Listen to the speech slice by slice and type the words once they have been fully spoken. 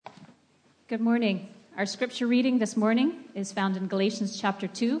Good morning. Our scripture reading this morning is found in Galatians chapter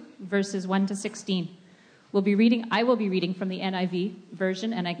 2, verses 1 to 16. I will be reading from the NIV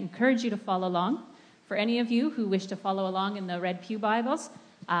version, and I encourage you to follow along. For any of you who wish to follow along in the Red Pew Bibles,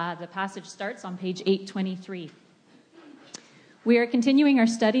 the passage starts on page 823. We are continuing our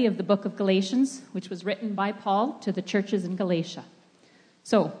study of the book of Galatians, which was written by Paul to the churches in Galatia.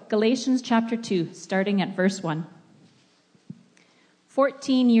 So, Galatians chapter 2, starting at verse 1.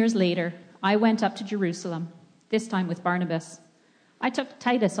 14 years later, I went up to Jerusalem, this time with Barnabas. I took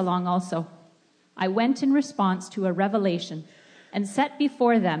Titus along also. I went in response to a revelation and set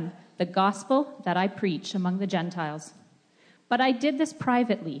before them the gospel that I preach among the Gentiles. But I did this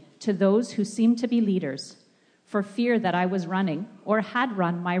privately to those who seemed to be leaders, for fear that I was running or had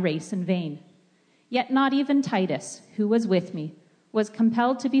run my race in vain. Yet not even Titus, who was with me, was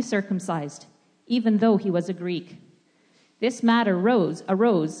compelled to be circumcised, even though he was a Greek. This matter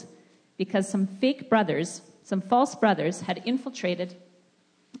arose because some false brothers had infiltrated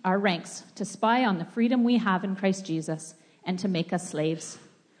our ranks to spy on the freedom we have in Christ Jesus and to make us slaves.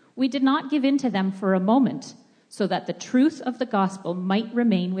 We did not give in to them for a moment, so that the truth of the gospel might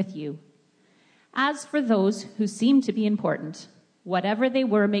remain with you. As for those who seem to be important, whatever they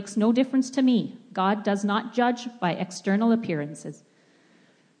were makes no difference to me. God does not judge by external appearances.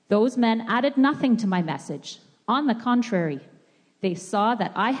 Those men added nothing to my message. On the contrary, they saw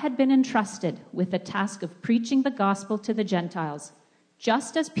that I had been entrusted with the task of preaching the gospel to the Gentiles,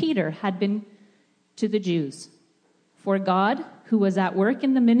 just as Peter had been to the Jews. For God, who was at work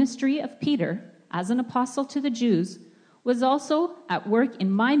in the ministry of Peter as an apostle to the Jews, was also at work in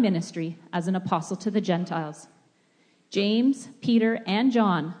my ministry as an apostle to the Gentiles. James, Peter, and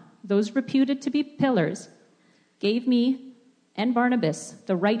John, those reputed to be pillars, gave me and Barnabas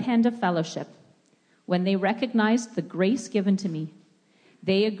the right hand of fellowship. When they recognized the grace given to me,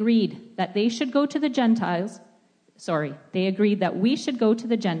 they agreed that we should go to the Gentiles,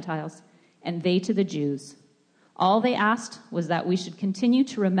 and they to the Jews. All they asked was that we should continue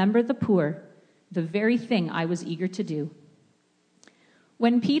to remember the poor, the very thing I was eager to do.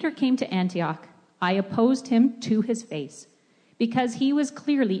 When Peter came to Antioch, I opposed him to his face, because he was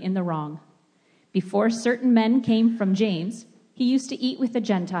clearly in the wrong. Before certain men came from James, he used to eat with the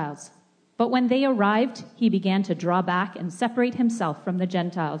Gentiles. But when they arrived, he began to draw back and separate himself from the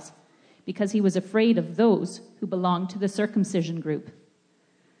Gentiles, because he was afraid of those who belonged to the circumcision group.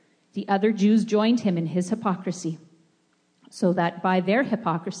 The other Jews joined him in his hypocrisy, so that by their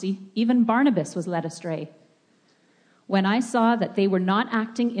hypocrisy, even Barnabas was led astray. When I saw that they were not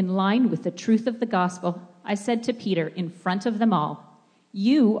acting in line with the truth of the gospel, I said to Peter in front of them all,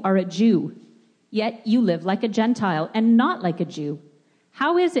 "You are a Jew, yet you live like a Gentile and not like a Jew.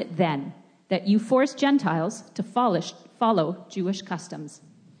 How is it then that you force Gentiles to follow Jewish customs?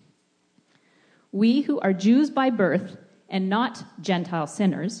 We who are Jews by birth and not Gentile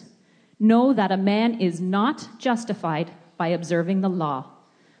sinners know that a man is not justified by observing the law,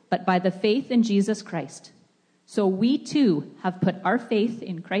 but by the faith in Jesus Christ. So we too have put our faith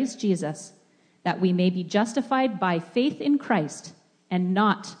in Christ Jesus, that we may be justified by faith in Christ and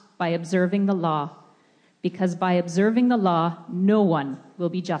not by observing the law, because by observing the law, no one will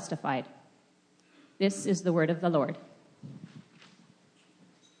be justified." This is the word of the Lord.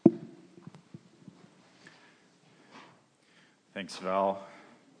 Thanks, Val.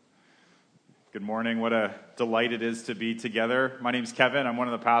 Good morning. What a delight it is to be together. My name's Kevin. I'm one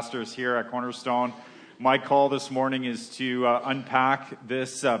of the pastors here at Cornerstone. My call this morning is to unpack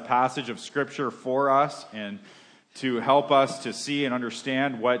this passage of Scripture for us and to help us to see and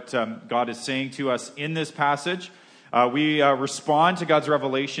understand what God is saying to us in this passage. We respond to God's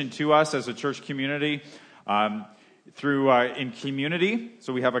revelation to us as a church community through in community.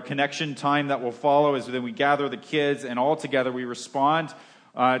 So we have a connection time that will follow as then we gather the kids, and all together we respond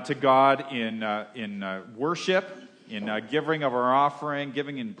to God in worship, in giving of our offering,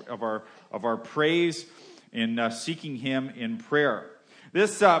 giving of our praise, in seeking Him in prayer.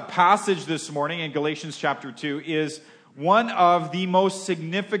 This passage this morning in Galatians chapter 2 is one of the most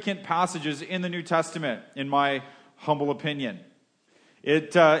significant passages in the New Testament, in my humble opinion.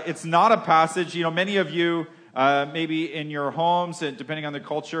 It's not a passage, many of you maybe in your homes, and depending on the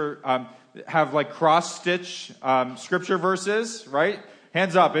culture, have like cross-stitch scripture verses, right?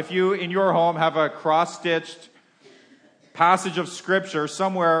 Hands up if you in your home have a cross-stitched passage of scripture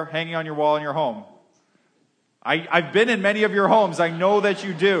somewhere hanging on your wall in your home. I've been in many of your homes. I know that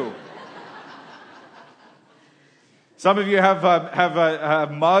you do. Some of you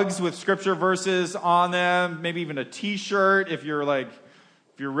have mugs with scripture verses on them, maybe even a T-shirt if you're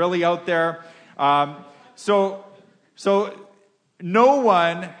really out there. So no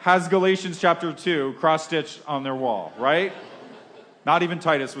one has Galatians chapter 2 cross-stitched on their wall, right? Not even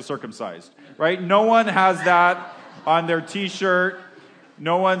Titus was circumcised, right? No one has that on their t-shirt.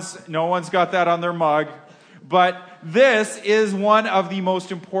 No one's got that on their mug. But this is one of the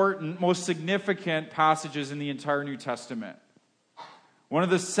most important, most significant passages in the entire New Testament. One of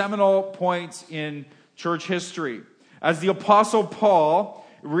the seminal points in church history. As the Apostle Paul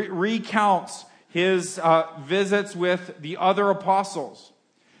recounts his visits with the other apostles.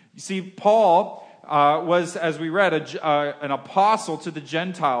 You see, Paul was, as we read, an apostle to the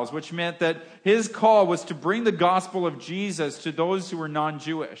Gentiles, which meant that his call was to bring the gospel of Jesus to those who were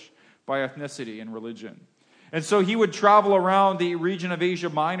non-Jewish by ethnicity and religion. And so he would travel around the region of Asia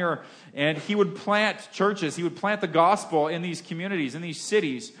Minor, and he would plant churches. He would plant the gospel in these communities, in these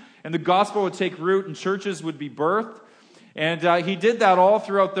cities, and the gospel would take root and churches would be birthed. And he did that all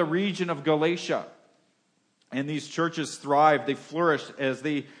throughout the region of Galatia. And these churches thrived. They flourished as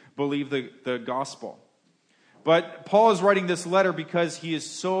they believed the gospel. But Paul is writing this letter because he is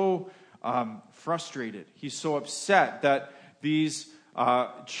so frustrated. He's so upset that these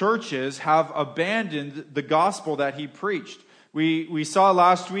churches have abandoned the gospel that he preached. We saw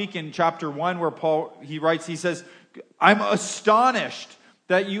last week in chapter 1 where he says, I'm astonished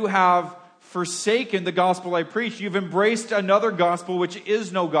that you have forsaken the gospel I preached. You've embraced another gospel which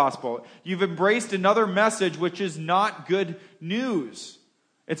is no gospel. You've embraced another message which is not good news.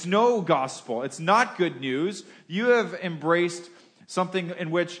 It's no gospel. It's not good news. You have embraced something in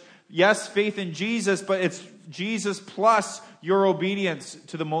which, yes, faith in Jesus, but it's Jesus plus your obedience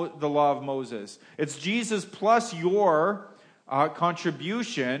to the law of Moses. It's Jesus plus your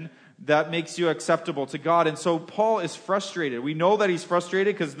contribution that makes you acceptable to God. And so Paul is frustrated. We know that he's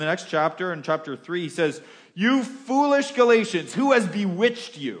frustrated because in the next chapter, in chapter 3, he says, you foolish Galatians, who has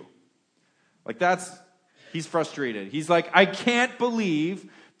bewitched you? He's frustrated. He's like, I can't believe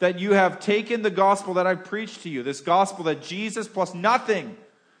that you have taken the gospel that I've preached to you, this gospel that Jesus plus nothing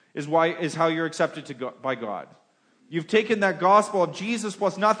is how you're accepted by God. You've taken that gospel of Jesus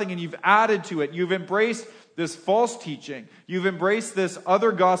plus nothing and you've added to it. You've embraced this false teaching. You've embraced this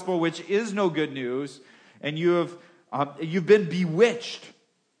other gospel which is no good news, and you've been bewitched.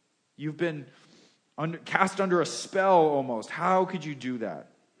 You've been cast under a spell almost. How could you do that?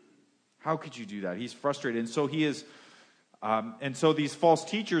 How could you do that? He's frustrated, and so he is. And so these false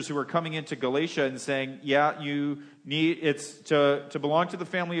teachers who are coming into Galatia and saying, yeah, it's to belong to the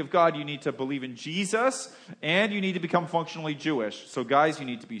family of God, you need to believe in Jesus, and you need to become functionally Jewish. So guys, you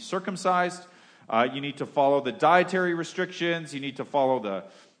need to be circumcised. You need to follow the dietary restrictions. You need to follow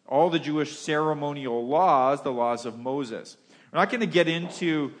all the Jewish ceremonial laws, the laws of Moses. We're not going to get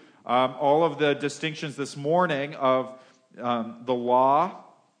into all of the distinctions this morning of the law.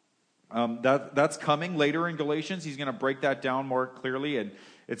 That's coming later in Galatians. He's going to break that down more clearly. And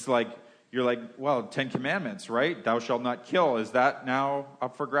it's like, you're like, well, 10 Commandments, right? Thou shalt not kill. Is that now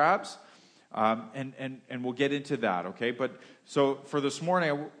up for grabs? And we'll get into that, okay? But so for this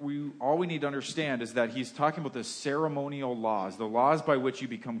morning, all we need to understand is that he's talking about the ceremonial laws, the laws by which you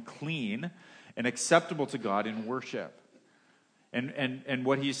become clean and acceptable to God in worship. And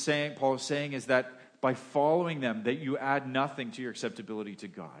what he's saying, Paul is saying, is that by following them, that you add nothing to your acceptability to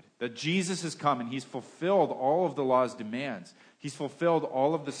God. That Jesus has come and he's fulfilled all of the law's demands. He's fulfilled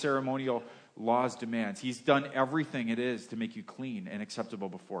all of the ceremonial law's demands. He's done everything it is to make you clean and acceptable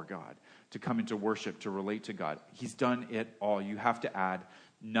before God, to come into worship, to relate to God. He's done it all. You have to add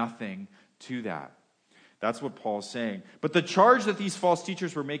nothing to that. That's what Paul's saying. But the charge that these false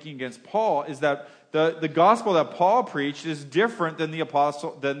teachers were making against Paul is that the gospel that Paul preached is different than the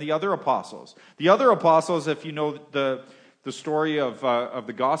other apostles. The other apostles, if you know the story of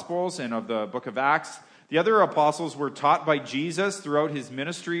the Gospels and of the book of Acts, the other apostles were taught by Jesus throughout his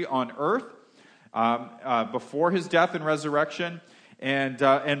ministry on earth, before his death and resurrection.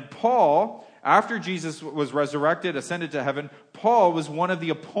 And Paul, after Jesus was resurrected, ascended to heaven, Paul was one of the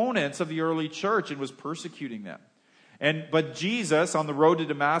opponents of the early church and was persecuting them. But Jesus, on the road to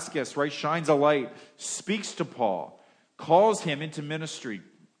Damascus, right, shines a light, speaks to Paul, calls him into ministry.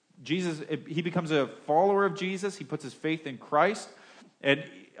 He becomes a follower of Jesus. He puts his faith in Christ. And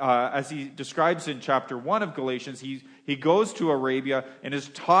as he describes in chapter 1 of Galatians, he goes to Arabia and is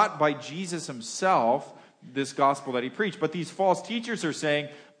taught by Jesus himself this gospel that he preached. But these false teachers are saying,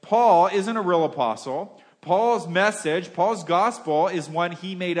 Paul isn't a real apostle. Paul's message, Paul's gospel is one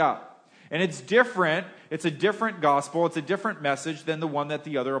he made up. And it's different. It's a different gospel. It's a different message than the one that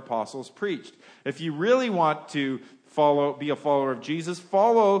the other apostles preached. If you really want to be a follower of Jesus,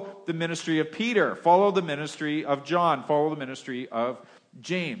 follow the ministry of Peter. Follow the ministry of John. Follow the ministry of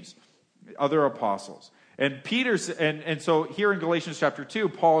James, other apostles. And so here in Galatians chapter 2,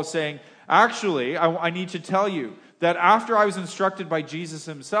 Paul is saying, actually, I need to tell you that after I was instructed by Jesus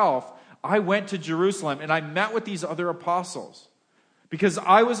himself, I went to Jerusalem and I met with these other apostles because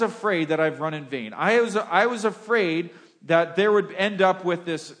I was afraid that I've run in vain. I was afraid that there would end up with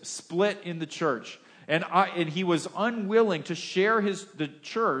this split in the church. And he was unwilling to share the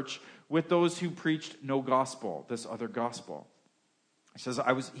church with those who preached no gospel, this other gospel. He says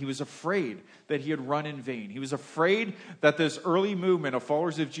he was afraid that he had run in vain. He was afraid that this early movement of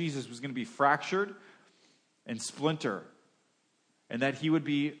followers of Jesus was going to be fractured and splinter, and that he would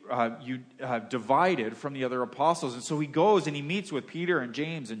be divided from the other apostles. And so he goes and he meets with Peter and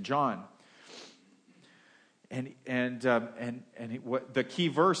James and John. The key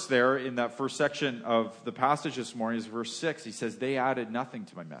verse there in that first section of the passage this morning is verse 6. He says, "They added nothing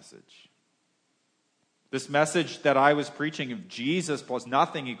to my message." This message that I was preaching of Jesus plus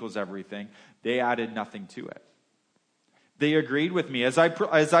nothing equals everything, they added nothing to it. They agreed with me as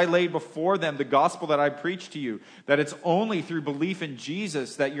I laid before them the gospel that I preached to you, that it's only through belief in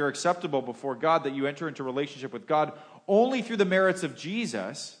Jesus that you're acceptable before God, that you enter into relationship with God. Only through the merits of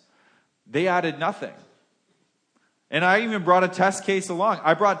Jesus, they added nothing. And I even brought a test case along.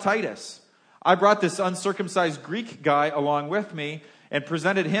 I brought Titus. I brought this uncircumcised Greek guy along with me and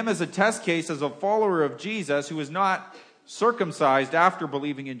presented him as a test case as a follower of Jesus who was not circumcised after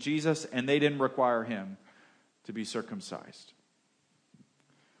believing in Jesus, and they didn't require him to be circumcised.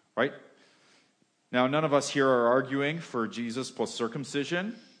 Right? Now, none of us here are arguing for Jesus plus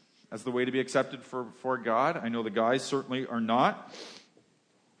circumcision as the way to be accepted for God. I know the guys certainly are not.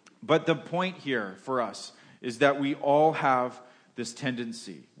 But the point here for us is that we all have this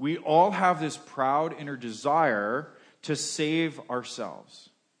tendency. We all have this proud inner desire to save ourselves.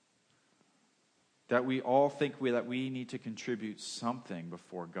 That we all think that we need to contribute something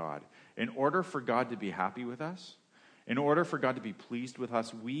before God. In order for God to be happy with us, in order for God to be pleased with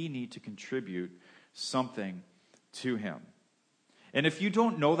us, we need to contribute something to him. And if you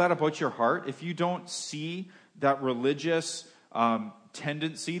don't know that about your heart, if you don't see that religious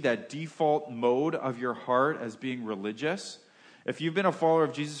tendency, that default mode of your heart as being religious, if you've been a follower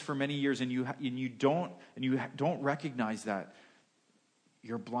of Jesus for many years and you don't recognize that,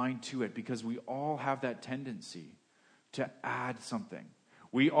 you're blind to it, because we all have that tendency to add something.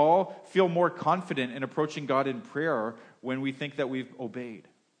 We all feel more confident in approaching God in prayer when we think that we've obeyed.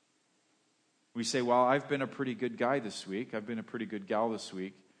 We say, well, I've been a pretty good guy this week. I've been a pretty good gal this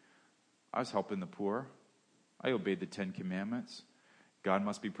week. I was helping the poor. I obeyed the 10 Commandments. God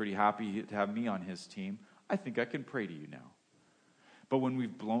must be pretty happy to have me on his team. I think I can pray to you now. But when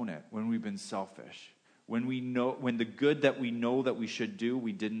we've blown it, when we've been selfish, when the good that we know that we should do,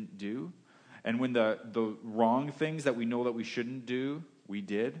 we didn't do, and when the wrong things that we know that we shouldn't do, we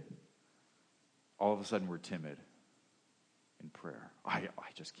did, all of a sudden we're timid in prayer. I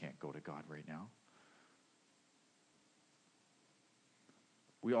just can't go to God right now.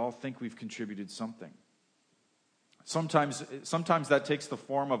 We all think we've contributed something. Sometimes that takes the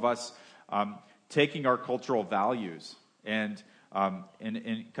form of us taking our cultural values and kind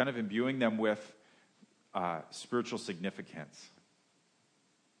of imbuing them with spiritual significance.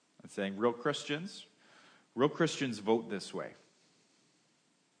 And saying, real Christians vote this way.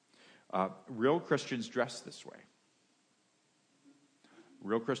 Real Christians dress this way.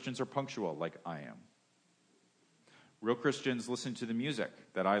 Real Christians are punctual like I am. Real Christians listen to the music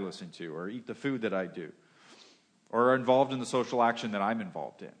that I listen to, or eat the food that I do, or are involved in the social action that I'm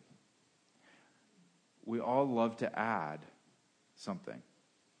involved in. We all love to add something.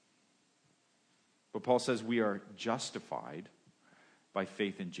 But Paul says we are justified by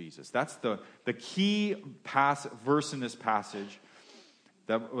faith in Jesus. That's the key verse in this passage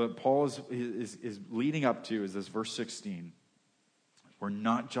that Paul is leading up to, is this verse 16. We're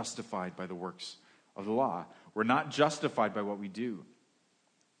not justified by the works of the law. We're not justified by what we do.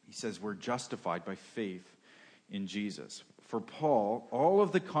 He says we're justified by faith in Jesus. For Paul, all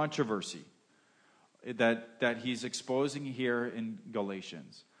of the controversy that he's exposing here in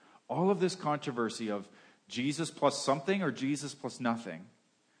Galatians, all of this controversy of Jesus plus something or Jesus plus nothing,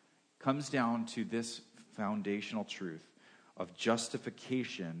 comes down to this foundational truth of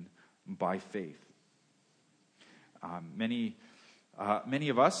justification by faith. Many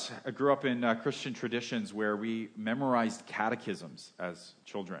of us grew up in Christian traditions where we memorized catechisms as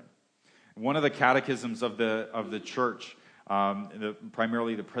children. One of the catechisms of the church,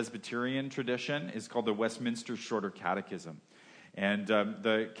 primarily the Presbyterian tradition, is called the Westminster Shorter Catechism. And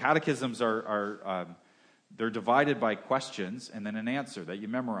the catechisms they're divided by questions and then an answer that you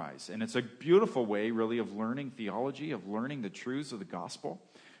memorize. And it's a beautiful way, really, of learning theology, of learning the truths of the gospel.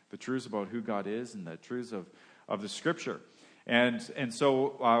 The truths about who God is and the truths of the Scripture. And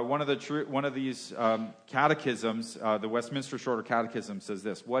so one of these catechisms, the Westminster Shorter Catechism, says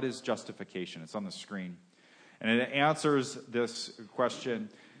this: what is justification? It's on the screen. And it answers this question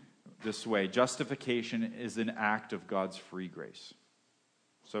this way: justification is an act of God's free grace.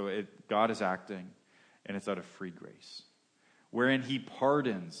 So God is acting, and it's out of free grace, wherein he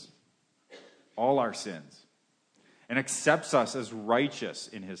pardons all our sins and accepts us as righteous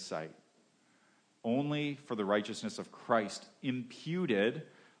in his sight, only for the righteousness of Christ imputed,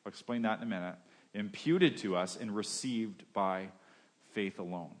 I'll explain that in a minute, imputed to us and received by faith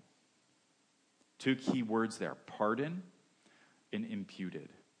alone. Two key words there: pardon and imputed.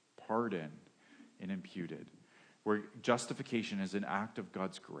 Pardon and imputed. Where justification is an act of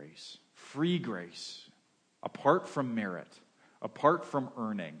God's grace, free grace, apart from merit, apart from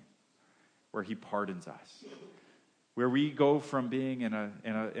earning, where he pardons us. Where we go from being in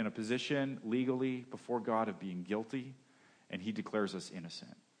a position legally before God of being guilty, and he declares us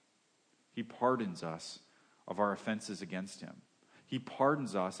innocent. He pardons us of our offenses against him. He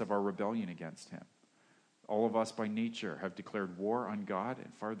pardons us of our rebellion against him. All of us by nature have declared war on God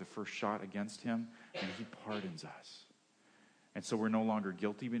and fired the first shot against him, and he pardons us. And so we're no longer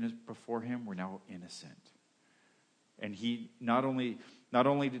guilty before him, we're now innocent. And he not only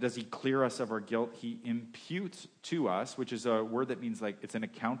does he clear us of our guilt, he imputes to us, which is a word that means like, it's an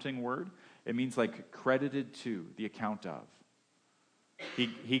accounting word. It means like credited to, the account of.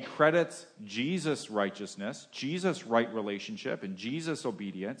 He credits Jesus' righteousness, Jesus' right relationship, and Jesus'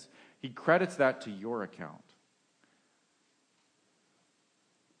 obedience. He credits that to your account.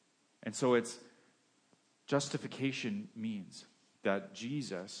 And so it's justification means that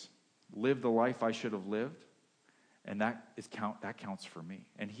Jesus lived the life I should have lived, and that counts for me.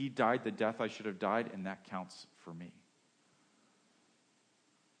 And he died the death I should have died, and that counts for me.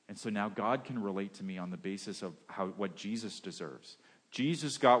 And so now God can relate to me on the basis of what Jesus deserves.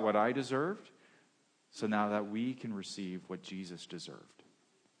 Jesus got what I deserved, so now that we can receive what Jesus deserved.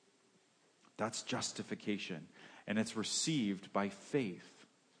 That's justification, and it's received by faith.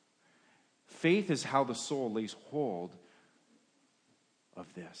 Faith is how the soul lays hold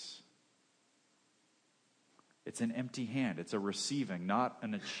of this. It's an empty hand. It's a receiving, not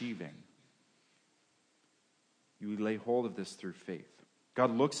an achieving. You lay hold of this through faith.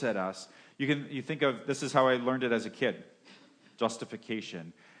 God looks at us. You think of, this is how I learned it as a kid.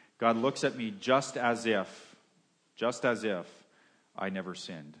 Justification. God looks at me just as if I never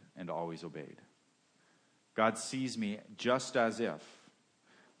sinned and always obeyed. God sees me just as if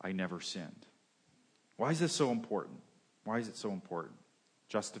I never sinned. Why is this so important? Why is it so important?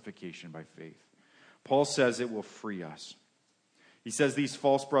 Justification by faith. Paul says it will free us. He says these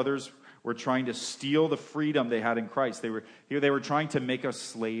false brothers were trying to steal the freedom they had in Christ. They were trying to make us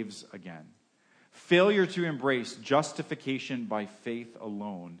slaves again. Failure to embrace justification by faith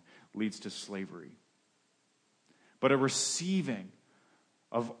alone leads to slavery. But a receiving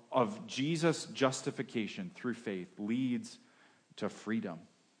of Jesus' justification through faith leads to freedom.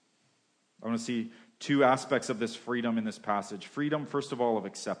 I want to see two aspects of this freedom in this passage. Freedom, first of all, of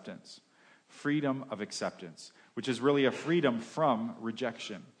acceptance. Freedom of acceptance, which is really a freedom from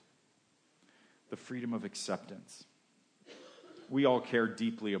rejection. The freedom of acceptance. We all care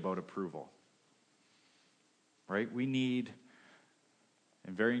deeply about approval. Right? We need,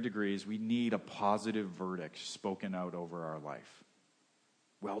 in varying degrees, we need a positive verdict spoken out over our life.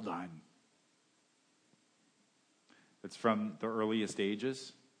 Well done. It's from the earliest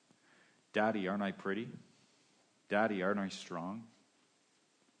ages. Daddy, aren't I pretty? Daddy, aren't I strong?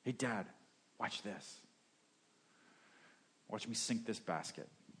 Hey, Dad, watch this. Watch me sink this basket.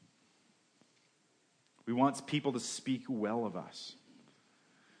 We want people to speak well of us.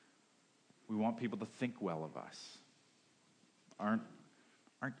 We want people to think well of us.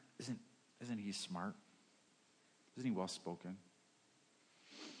 Isn't he smart? Isn't he well spoken?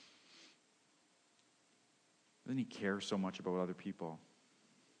 Doesn't he care so much about other people?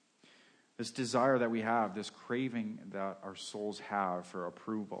 This desire that we have, this craving that our souls have for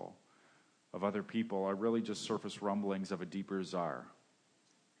approval of other people are really just surface rumblings of a deeper desire.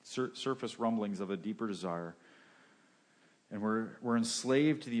 Surface rumblings of a deeper desire. And we're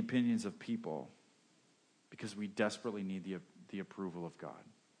enslaved to the opinions of people because we desperately need the approval of God.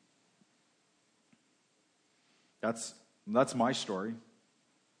 That's my story.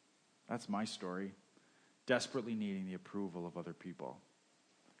 That's my story. Desperately needing the approval of other people.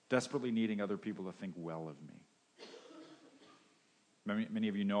 Desperately needing other people to think well of me. Many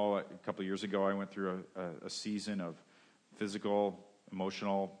of you know, a couple of years ago, I went through a season of physical,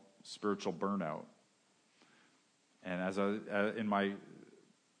 emotional, spiritual burnout. And as in my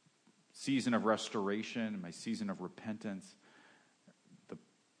season of restoration, my season of repentance,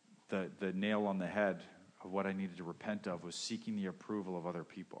 the nail on the head of what I needed to repent of was seeking the approval of other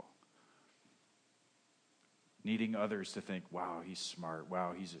people. Needing others to think, wow, he's smart.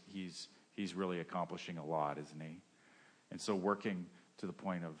 Wow, he's really accomplishing a lot, isn't he? And so working to the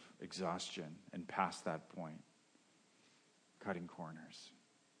point of exhaustion and past that point, cutting corners,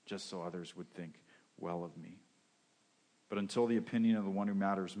 just so others would think well of me. But until the opinion of the one who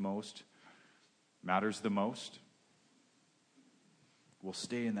matters the most, we'll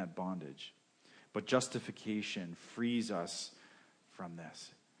stay in that bondage. But justification frees us from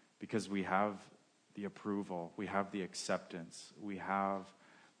this because we have the approval, we have the acceptance, we have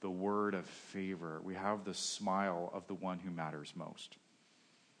the word of favor, we have the smile of the one who matters most.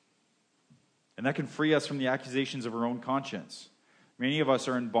 And that can free us from the accusations of our own conscience. Many of us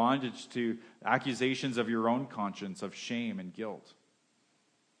are in bondage to accusations of your own conscience, of shame and guilt.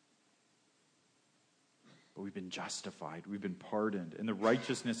 But we've been justified, we've been pardoned, and the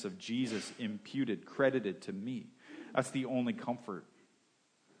righteousness of Jesus imputed, credited to me. That's the only comfort.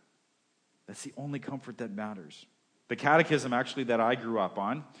 That's the only comfort that matters. The catechism, actually, that I grew up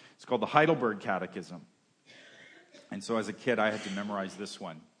on, it's called the Heidelberg Catechism. And so as a kid, I had to memorize this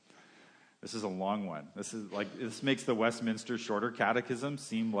one. This is a long one. This makes the Westminster Shorter Catechism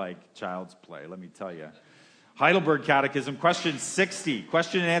seem like child's play, let me tell you. Heidelberg Catechism, question 60.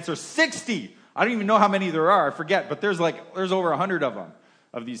 Question and answer 60. I don't even know how many there are. I forget. But there's over 100 of them,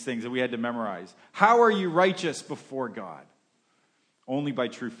 of these things that we had to memorize. How are you righteous before God? Only by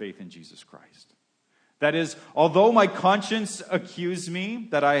true faith in Jesus Christ. That is, although my conscience accused me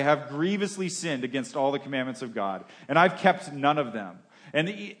that I have grievously sinned against all the commandments of God, and I've kept none of them,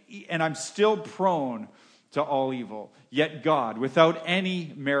 and I'm still prone to all evil, yet God, without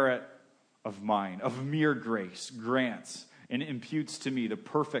any merit of mine, of mere grace, grants and imputes to me the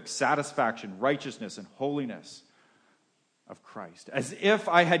perfect satisfaction, righteousness, and holiness of Christ, as if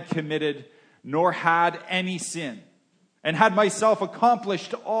I had committed nor had any sin, and had myself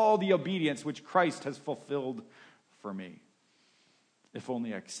accomplished all the obedience which Christ has fulfilled for me. If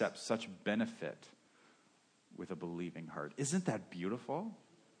only I accept such benefit with a believing heart. Isn't that beautiful?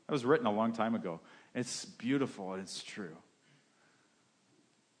 That was written a long time ago. It's beautiful and it's true.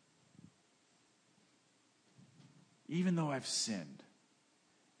 Even though I've sinned,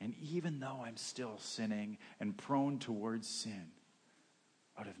 and even though I'm still sinning and prone towards sin,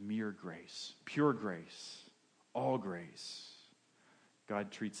 out of mere grace, pure grace, all grace,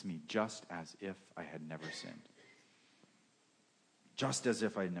 God treats me just as if I had never sinned. Just as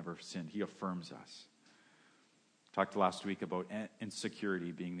if I had never sinned. He affirms us. Talked last week about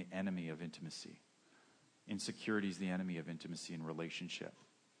insecurity being the enemy of intimacy. Insecurity is the enemy of intimacy and relationship.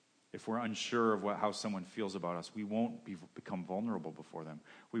 If we're unsure of how someone feels about us, we won't become vulnerable before them.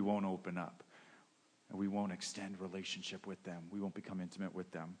 We won't open up. And we won't extend relationship with them. We won't become intimate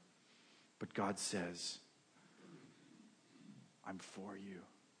with them. But God says, I'm for you.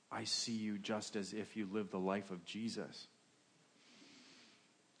 I see you just as if you live the life of Jesus.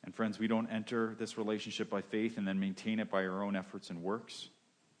 And friends, we don't enter this relationship by faith and then maintain it by our own efforts and works.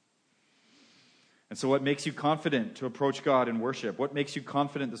 And so what makes you confident to approach God in worship? What makes you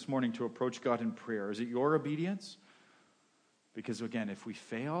confident this morning to approach God in prayer? Is it your obedience? Because again, if we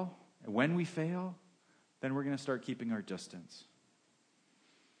fail, and when we fail, then we're going to start keeping our distance.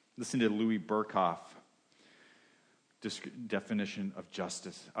 Listen to Louis Burkhoff. Definition of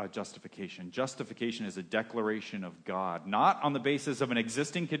justification. Justification is a declaration of God, not on the basis of an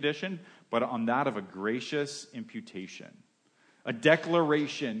existing condition, but on that of a gracious imputation. A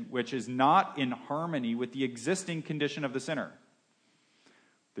declaration which is not in harmony with the existing condition of the sinner.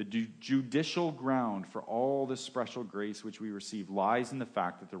 The judicial ground for all this special grace which we receive lies in the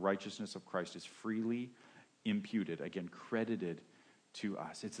fact that the righteousness of Christ is freely imputed, again, credited to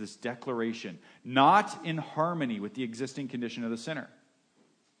us. It's this declaration, not in harmony with the existing condition of the sinner.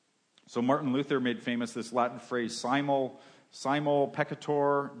 So Martin Luther made famous this Latin phrase, simul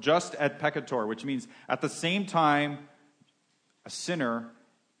peccator, just et peccator, which means at the same time, a sinner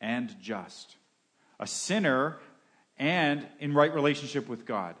and just. A sinner and in right relationship with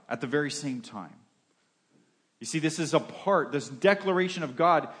God at the very same time. You see, this declaration of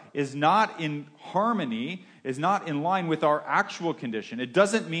God is not in harmony, is not in line with our actual condition. It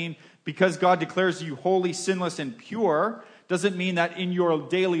doesn't mean because God declares you holy, sinless, and pure, doesn't mean that in your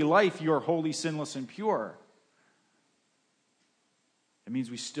daily life you're holy, sinless, and pure. It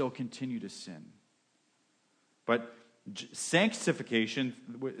means we still continue to sin. But sanctification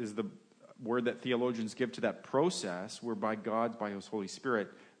is the word that theologians give to that process whereby God, by His Holy Spirit,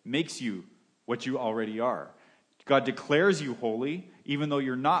 makes you what you already are. God declares you holy, even though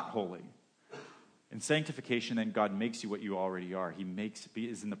you're not holy. In sanctification, then, God makes you what you already are. He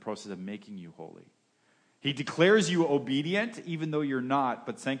is in the process of making you holy. He declares you obedient, even though you're not,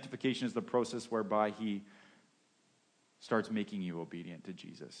 but sanctification is the process whereby he starts making you obedient to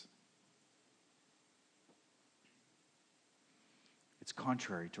Jesus. It's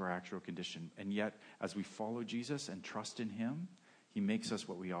contrary to our actual condition, and yet, as we follow Jesus and trust in him, he makes us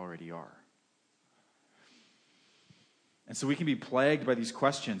what we already are. And so we can be plagued by these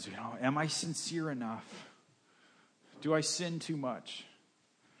questions. Am I sincere enough? Do I sin too much?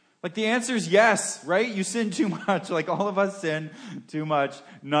 Like the answer is yes, right? You sin too much. Like all of us sin too much.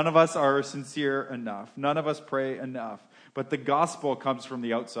 None of us are sincere enough. None of us pray enough. But the gospel comes from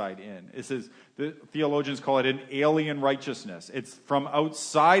the outside in. The theologians call it an alien righteousness. It's from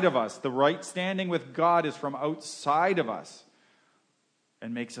outside of us. The right standing with God is from outside of us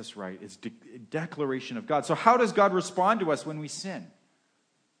and makes us right. It's declaration of God. So how does God respond to us when we sin?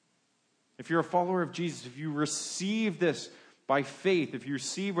 If you're a follower of Jesus, if you receive this by faith, if you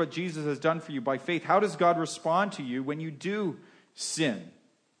receive what Jesus has done for you by faith, how does God respond to you when you do sin?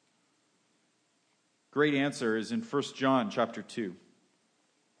 Great answer is in 1 John chapter 2.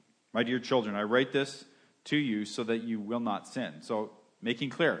 My dear children, I write this to you so that you will not sin. So making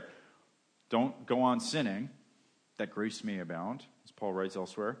clear, don't go on sinning, that grace may abound, as Paul writes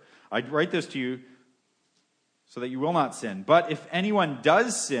elsewhere. I write this to you so that you will not sin. But if anyone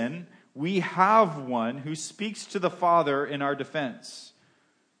does sin, we have one who speaks to the Father in our defense,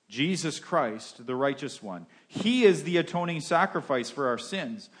 Jesus Christ, the righteous one. He is the atoning sacrifice for our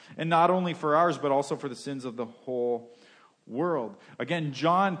sins, and not only for ours, but also for the sins of the whole world. Again,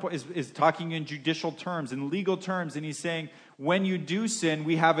 John is talking in judicial terms, in legal terms, and he's saying, when you do sin,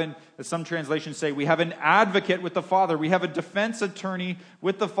 we have as some translations say, we have an advocate with the Father. We have a defense attorney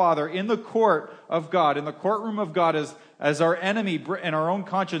with the Father in the court of God, in the courtroom of God, as our enemy and our own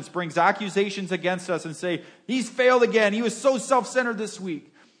conscience brings accusations against us and say, he's failed again. He was so self-centered this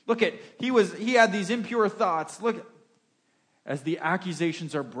week. Look he had these impure thoughts. Look, as the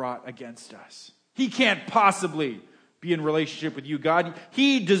accusations are brought against us. He can't possibly be in relationship with you, God.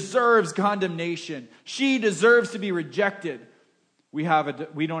 He deserves condemnation. She deserves to be rejected. We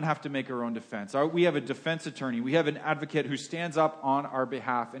don't have to make our own defense. We have a defense attorney. We have an advocate who stands up on our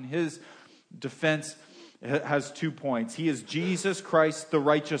behalf, and his defense has 2 points. He is Jesus Christ, the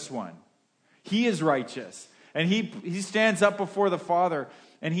righteous one. He is righteous, and he stands up before the Father,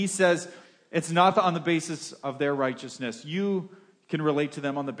 and he says, it's not on the basis of their righteousness. You can relate to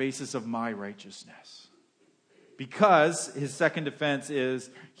them on the basis of my righteousness. Because his second defense is,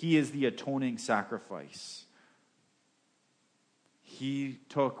 he is the atoning sacrifice. He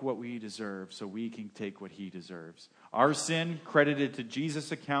took what we deserve so we can take what he deserves. Our sin credited to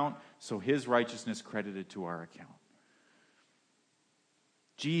Jesus' account, so his righteousness credited to our account.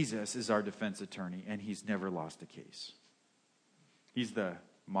 Jesus is our defense attorney, and he's never lost a case. He's the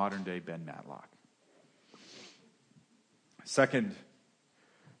modern-day Ben Matlock. Second,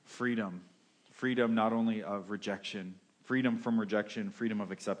 freedom. Freedom not only of rejection, freedom from rejection, freedom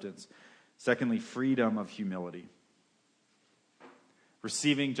of acceptance. Secondly, freedom of humility.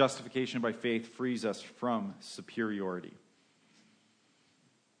 Receiving justification by faith frees us from superiority.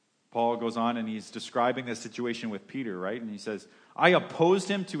 Paul goes on and he's describing the situation with Peter, right? And he says, I opposed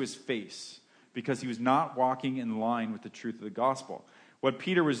him to his face because he was not walking in line with the truth of the gospel. What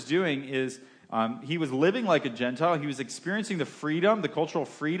Peter was doing is he was living like a Gentile. He was experiencing the freedom, the cultural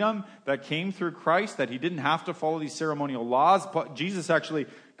freedom that came through Christ, that he didn't have to follow these ceremonial laws. But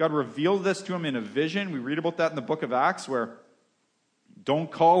God revealed this to him in a vision. We read about that in the book of Acts, where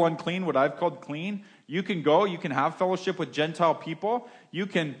don't call unclean what I've called clean. You can go, you can have fellowship with Gentile people. You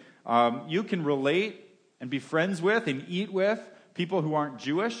can relate and be friends with and eat with people who aren't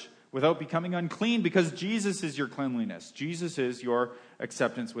Jewish without becoming unclean, because Jesus is your cleanliness. Jesus is your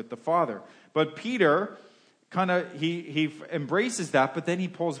acceptance with the Father. But Peter he embraces that, but then he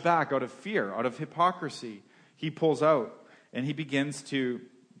pulls back out of fear, out of hypocrisy. He pulls out, and he begins to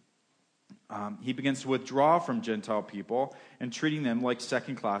withdraw from Gentile people and treating them like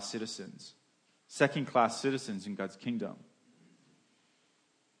second-class citizens. Second-class citizens in God's kingdom.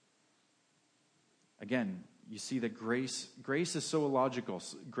 Again, you see that grace is so illogical.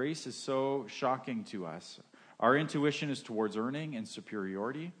 Grace is so shocking to us. Our intuition is towards earning and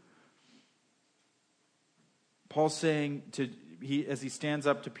superiority. Paul's saying, as he stands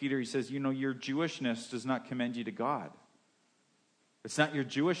up to Peter, he says, your Jewishness does not commend you to God. It's not your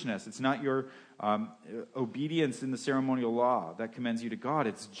Jewishness. It's not your obedience in the ceremonial law that commends you to God.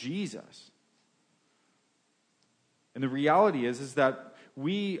 It's Jesus. And the reality is that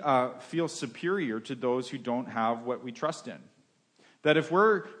we feel superior to those who don't have what we trust in. That if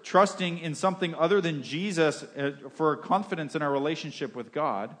we're trusting in something other than Jesus for confidence in our relationship with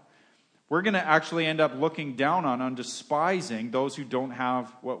God, we're going to actually end up looking down on despising those who don't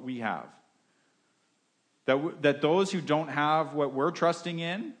have what we have. That those who don't have what we're trusting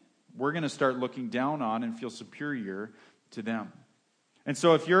in, we're going to start looking down on and feel superior to them. And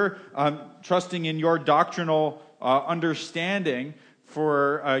so if you're trusting in your doctrinal understanding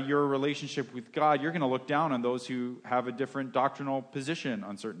for your relationship with God, you're going to look down on those who have a different doctrinal position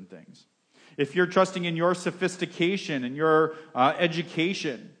on certain things. If you're trusting in your sophistication and your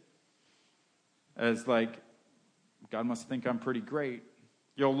education, as like, God must think I'm pretty great,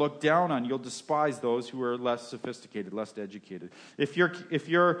 you'll look down on, you'll despise those who are less sophisticated, less educated. If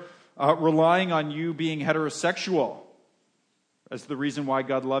you're relying on you being heterosexual as the reason why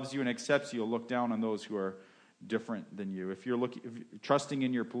God loves you and accepts you, you'll look down on those who are different than you. If you're trusting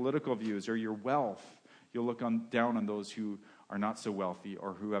in your political views or your wealth, you'll look down on those who are not so wealthy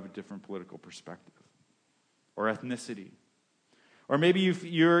or who have a different political perspective or ethnicity. Or maybe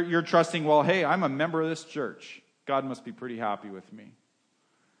you're trusting, well, hey, I'm a member of this church. God must be pretty happy with me.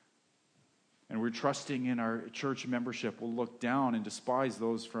 And we're trusting in our church membership. We'll look down and despise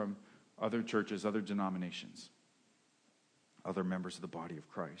those from other churches, other denominations, other members of the body of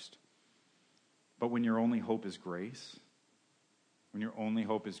Christ. But when your only hope is grace,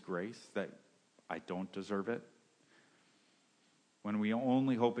 that I don't deserve it, when we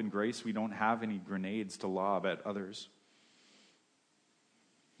only hope in grace, we don't have any grenades to lob at others.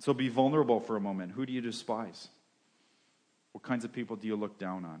 So be vulnerable for a moment. Who do you despise? What kinds of people do you look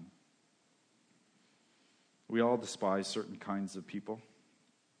down on? We all despise certain kinds of people.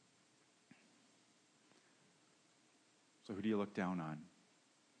 So who do you look down on?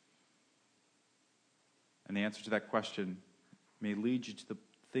 And the answer to that question may lead you to the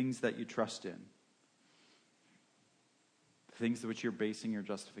things that you trust in. The things which you're basing your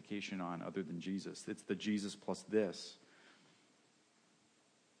justification on other than Jesus. It's the Jesus plus this.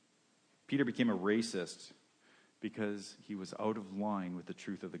 Peter became a racist because he was out of line with the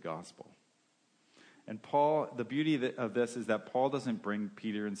truth of the gospel. And Paul, the beauty of this is that Paul doesn't bring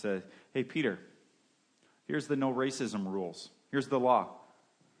Peter and say, hey, Peter, here's the no racism rules. Here's the law.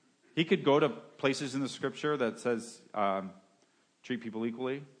 He could go to places in the scripture that says treat people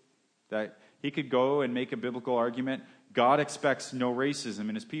equally. That he could go and make a biblical argument. God expects no racism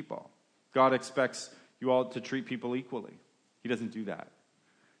in his people. God expects you all to treat people equally. He doesn't do that.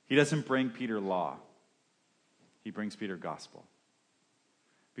 He doesn't bring Peter law. He brings Peter gospel.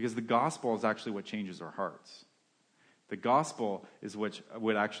 Because the gospel is actually what changes our hearts. The gospel is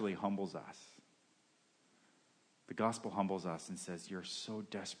what actually humbles us. The gospel humbles us and says, you're so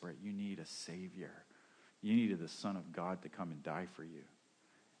desperate, you need a Savior. You needed the Son of God to come and die for you.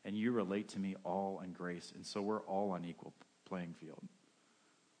 And you relate to me all in grace, and so we're all on equal playing field.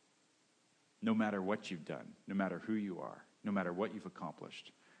 No matter what you've done, no matter who you are, no matter what you've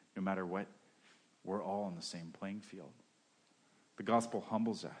accomplished, no matter what, we're all on the same playing field. The gospel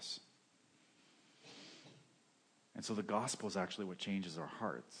humbles us. And so the gospel is actually what changes our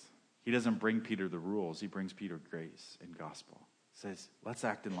hearts. He doesn't bring Peter the rules. He brings Peter grace and gospel. He says, let's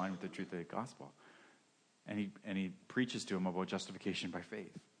act in line with the truth of the gospel. And he preaches to him about justification by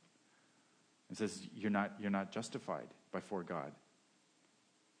faith. And says, you're not justified before God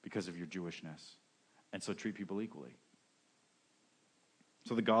because of your Jewishness. And so treat people equally.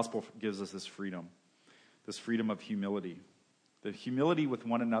 So the gospel gives us this freedom of humility. The humility with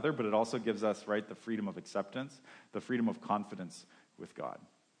one another, but it also gives us, the freedom of acceptance, the freedom of confidence with God.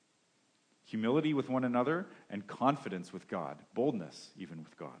 Humility with one another and confidence with God. Boldness even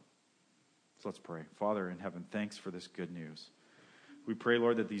with God. So let's pray. Father in heaven, thanks for this good news. We pray,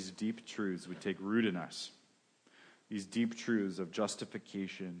 Lord, that these deep truths would take root in us. These deep truths of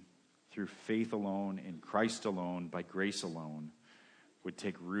justification through faith alone, in Christ alone, by grace alone, would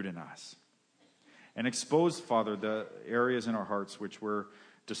take root in us. And expose, Father, the areas in our hearts which we're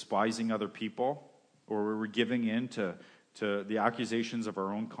despising other people, or where we're giving in to the accusations of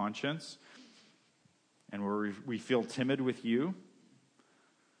our own conscience, and where we feel timid with you,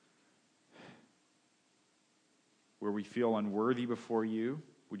 where we feel unworthy before you.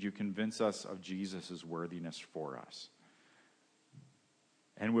 Would you convince us of Jesus' worthiness for us?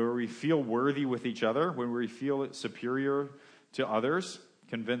 And where we feel worthy with each other, when we feel superior to others,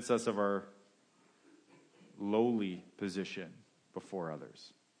 convince us of our lowly position before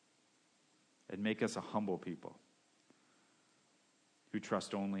others. And make us a humble people who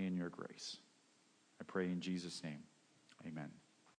trust only in your grace. I pray in Jesus' name. Amen.